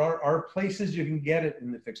there are places you can get it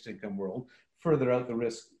in the fixed income world, further out the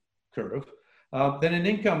risk curve. Then in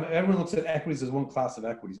income, everyone looks at equities as one class of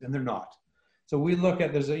equities, and they're not. So we look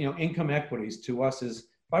at, there's income equities to us is,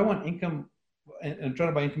 if I want income and trying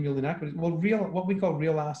to buy income yielding equities, well, what we call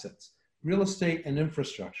real assets, real estate and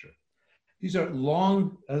infrastructure. These are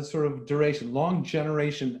long sort of duration, long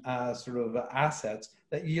generation sort of assets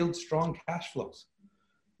that yield strong cash flows.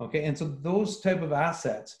 Okay, and so those type of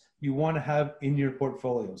assets you want to have in your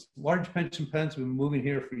portfolios. Large pension plans have been moving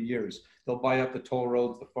here for years. They'll buy up the toll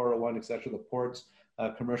roads, the 401, et cetera, the ports,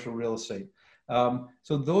 commercial real estate.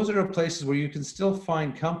 So those are places where you can still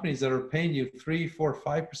find companies that are paying you 3, 4,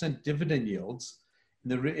 5% dividend yields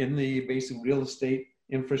in the basic real estate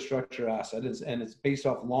infrastructure asset, and it's based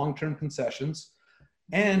off long-term concessions,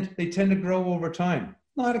 and they tend to grow over time.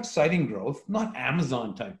 Not exciting growth, not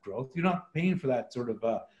Amazon type growth. You're not paying for that sort of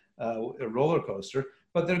a roller coaster,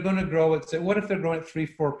 but they're going to grow at, say, what if they're growing at 3,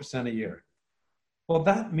 4% a year? Well,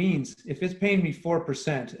 that means if it's paying me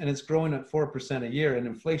 4% and it's growing at 4% a year and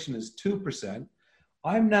inflation is 2%,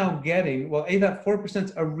 I'm now getting, well, that 4%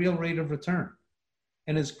 is a real rate of return,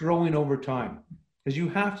 and it's growing over time, because you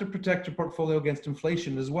have to protect your portfolio against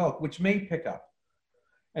inflation as well, which may pick up.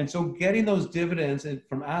 And so getting those dividends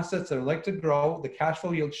from assets that are like to grow, the cash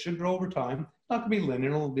flow yield should grow over time. It's not going to be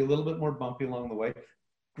linear. It'll be a little bit more bumpy along the way.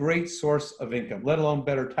 Great source of income, let alone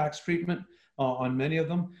better tax treatment on many of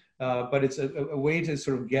them. But it's a way to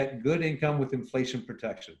sort of get good income with inflation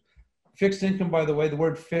protection. Fixed income, by the way, the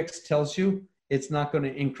word fixed tells you it's not going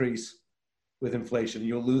to increase with inflation.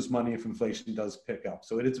 You'll lose money if inflation does pick up.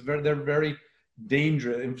 So they're very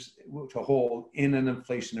dangerous to hold in an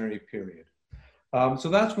inflationary period. So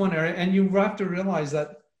that's one area. And you have to realize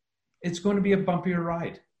that it's going to be a bumpier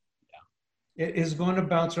ride. Yeah. It is going to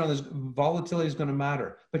bounce around. There's volatility is going to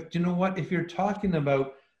matter. But you know what? If you're talking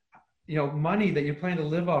about, money that you're planning to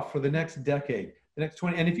live off for the next decade, the next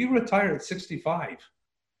 20, and if you retire at 65,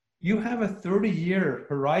 you have a 30-year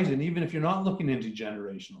horizon, even if you're not looking into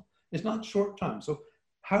generational. It's not short time. So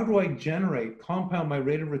how do I compound my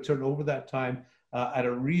rate of return over that time at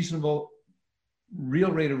a reasonable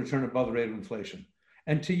real rate of return above the rate of inflation?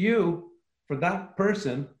 And to you, for that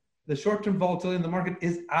person, the short-term volatility in the market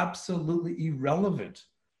is absolutely irrelevant.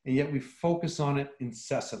 And yet we focus on it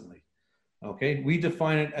incessantly. Okay, we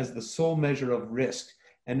define it as the sole measure of risk,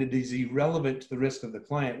 and it is irrelevant to the risk of the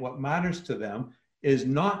client. What matters to them is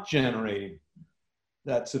not generating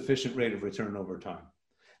that sufficient rate of return over time.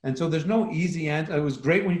 And so there's no easy answer. It was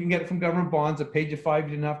great when you can get it from government bonds that paid you 5, you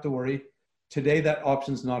didn't have to worry. Today, that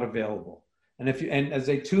option's not available. And as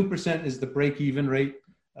a 2% is the break-even rate,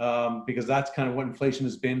 because that's kind of what inflation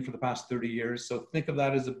has been for the past 30 years. So think of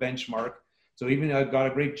that as a benchmark. So even I've got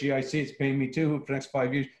a great GIC, it's paying me 2 for the next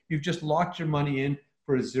 5 years. You've just locked your money in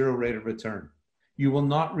for a 0 rate of return. You will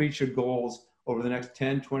not reach your goals over the next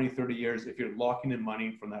 10, 20, 30 years if you're locking in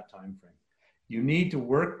money from that time frame. You need to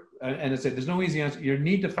work, and I said, there's no easy answer. You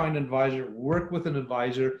need to find an advisor, work with an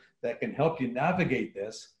advisor that can help you navigate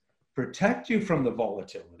this, protect you from the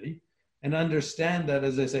volatility, and understand that,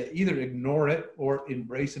 as I say, either ignore it or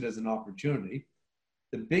embrace it as an opportunity.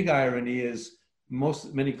 The big irony is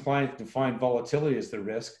many clients define volatility as the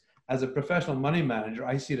risk. As a professional money manager,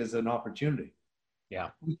 I see it as an opportunity. Yeah.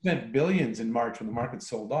 We spent billions in March when the market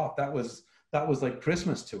sold off. That was like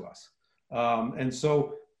Christmas to us. And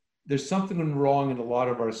so there's something wrong in a lot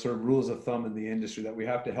of our sort of rules of thumb in the industry that we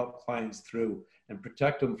have to help clients through and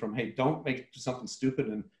protect them from, hey, don't make something stupid.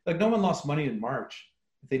 And like, no one lost money in March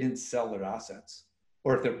if they didn't sell their assets,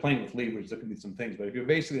 or if they're playing with leverage. There could be some things, but if you're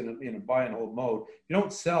basically in a buy and hold mode, if you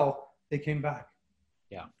don't sell, they came back.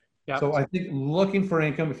 Yeah. Yeah. So I think looking for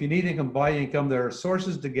income, if you need income, buy income. There are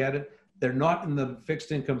sources to get it. They're not in the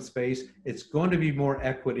fixed income space. It's going to be more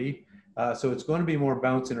equity. So it's going to be more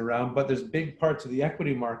bouncing around, but there's big parts of the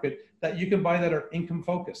equity market that you can buy that are income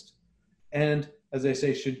focused. And as I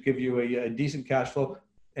say, should give you a decent cash flow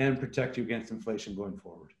and protect you against inflation going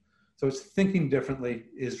forward. So it's thinking differently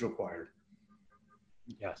is required.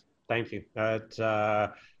 Yes, thank you.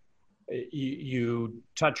 You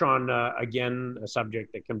touch on, again, a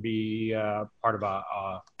subject that can be part of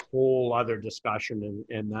a whole other discussion,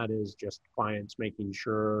 and that is just clients making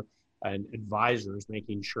sure, and advisors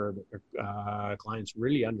making sure that their clients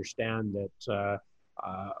really understand that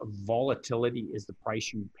volatility is the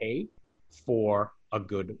price you pay for a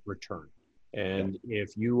good return. And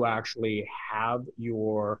if you actually have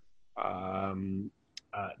your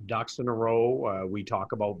ducks in a row, we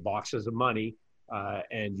talk about boxes of money,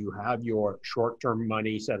 and you have your short-term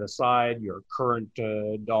money set aside, your current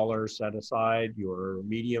dollars set aside, your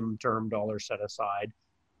medium-term dollars set aside,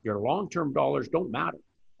 your long-term dollars don't matter.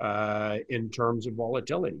 in terms of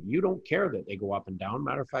volatility. You don't care that they go up and down.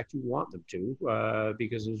 Matter of fact, you want them to,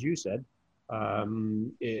 because as you said,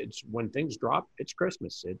 it's when things drop, it's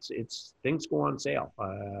Christmas. It's things go on sale.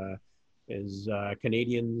 As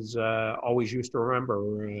Canadians always used to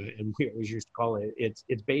remember, and we always used to call it, it's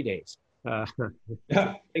Bay Days. Yeah.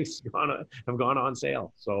 Things have gone on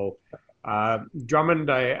sale. So, Drummond,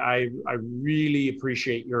 I really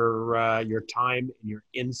appreciate your time and your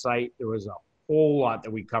insight. There was a whole lot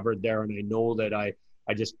that we covered there, and I know that I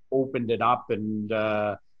just opened it up and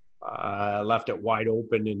left it wide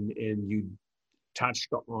open, and you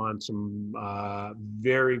touched on some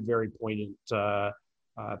very, very poignant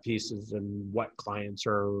pieces and what clients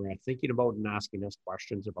are thinking about and asking us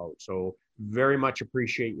questions about. So very much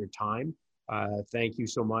appreciate your time. Thank you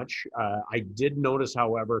so much. I did notice,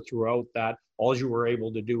 however, throughout that, all you were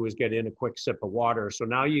able to do was get in a quick sip of water. So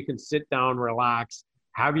now you can sit down, relax,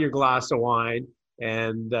 have your glass of wine,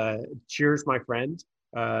 and cheers, my friend.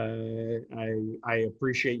 I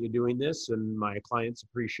appreciate you doing this, and my clients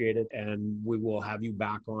appreciate it, and we will have you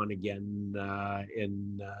back on again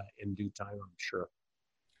in due time, I'm sure.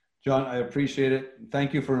 John, I appreciate it.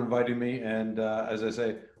 Thank you for inviting me. And as I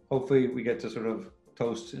say, hopefully we get to sort of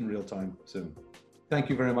toast in real time soon. Thank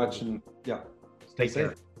you very much. And yeah, stay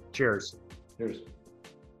safe. Cheers. Cheers.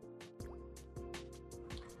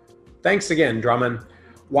 Thanks again, Drummond.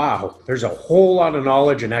 Wow, there's a whole lot of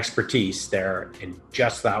knowledge and expertise there in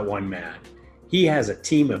just that one man. He has a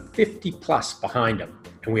team of 50 plus behind him,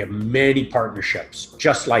 and we have many partnerships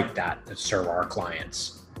just like that serve our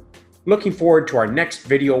clients. Looking forward to our next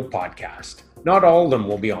video podcast. Not all of them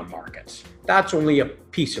will be on markets. That's only a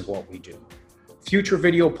piece of what we do. Future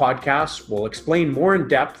video podcasts will explain more in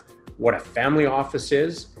depth what a family office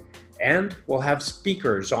is, and we'll have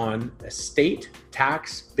speakers on estate,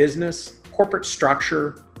 tax, business, corporate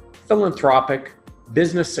structure, philanthropic,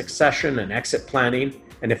 business succession and exit planning.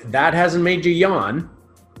 And if that hasn't made you yawn,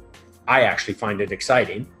 I actually find it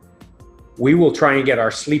exciting. We will try and get our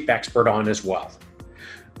sleep expert on as well.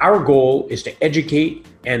 Our goal is to educate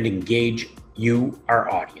and engage you, our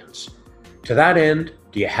audience. To that end,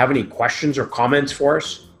 do you have any questions or comments for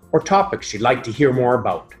us, or topics you'd like to hear more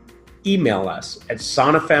about? Email us at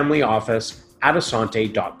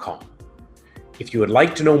sonafamilyoffice@asante.com. If you would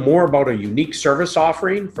like to know more about a unique service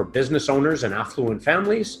offering for business owners and affluent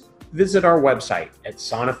families, visit our website at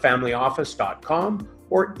sonafamilyoffice.com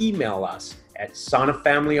or email us at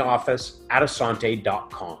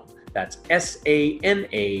sonafamilyoffice@asante.com. That's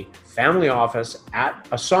SANA Family Office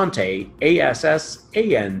 @Asante, ASSANTE.com.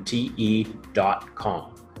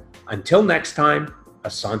 Until next time,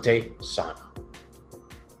 Asante Sana.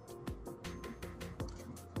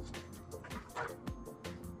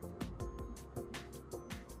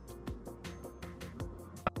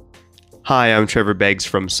 Hi, I'm Trevor Beggs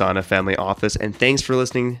from Sana Family Office, and thanks for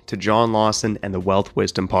listening to John Lawson and the Wealth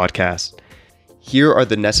Wisdom Podcast. Here are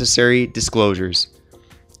the necessary disclosures.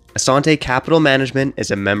 Asante Capital Management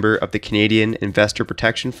is a member of the Canadian Investor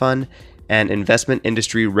Protection Fund and Investment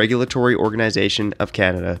Industry Regulatory Organization of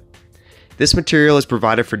Canada. This material is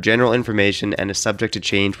provided for general information and is subject to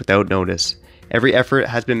change without notice. Every effort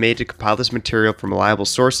has been made to compile this material from reliable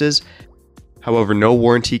sources. However, no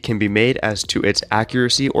warranty can be made as to its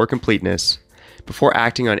accuracy or completeness. Before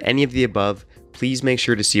acting on any of the above, please make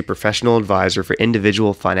sure to see a professional advisor for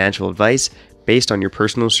individual financial advice based on your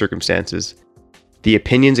personal circumstances. The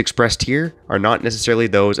opinions expressed here are not necessarily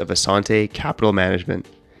those of Asante Capital Management.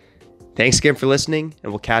 Thanks again for listening,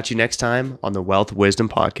 and we'll catch you next time on the Wealth Wisdom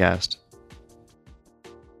Podcast.